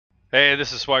Hey,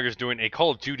 this is Swagger's doing a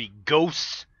Call of Duty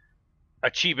Ghosts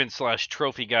achievement slash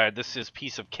trophy guide. This is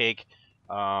piece of cake.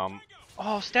 Oh,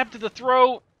 stab to the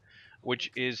throat, which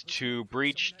is to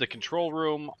breach the control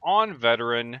room on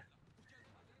veteran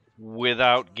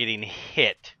without getting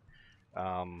hit.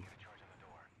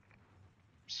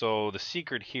 So the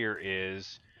secret here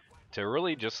is to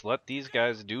really just let these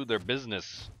guys do their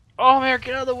business. Oh, Merrick,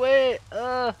 get out of the way!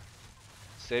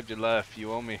 Saved your life.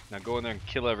 You owe me. Now go in there and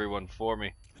kill everyone for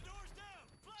me.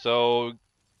 So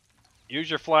use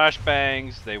your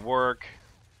flashbangs, they work.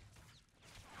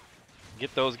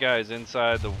 Get those guys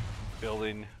inside the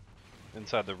building,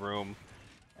 inside the room,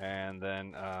 and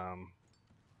then I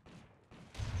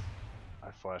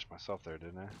flashed myself there,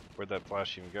 didn't I? Where'd that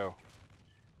flash even go?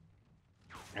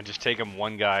 And just take them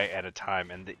one guy at a time,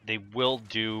 and they will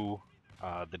do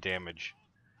the damage.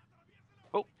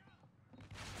 Oh,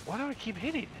 why do I keep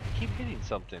hitting? I keep hitting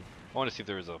something. I want to see if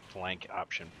there is a flank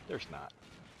option. There's not.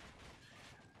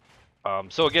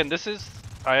 So again,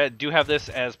 I do have this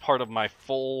as part of my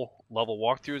full level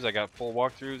walkthroughs. I got full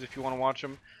walkthroughs if you want to watch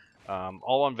them.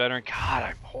 All on veteran. God,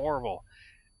 I'm horrible.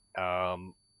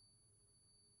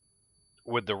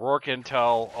 With the Rourke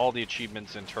intel, all the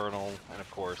achievements internal, and of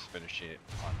course finishing it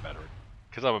on veteran.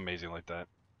 Because I'm amazing like that.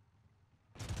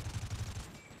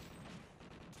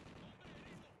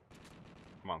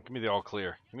 Come on, give me the all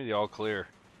clear. Give me the all clear.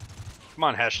 Come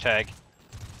on, hashtag.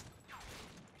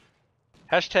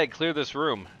 Hashtag clear this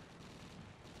room.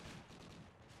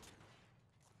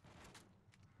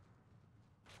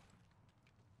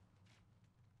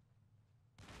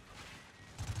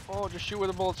 Oh, just shoot where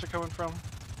the bullets are coming from.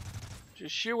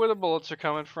 Just shoot where the bullets are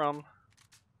coming from.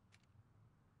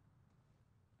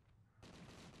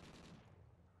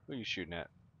 Who are you shooting at?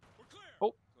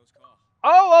 Oh.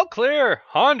 Oh, all clear.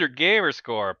 100 gamer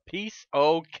score. Piece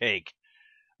o' cake.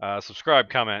 Subscribe,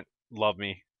 comment, love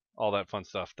me, all that fun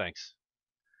stuff. Thanks.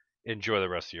 Enjoy the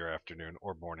rest of your afternoon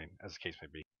or morning, as the case may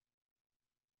be.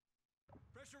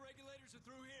 Pressure regulators are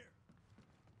through here.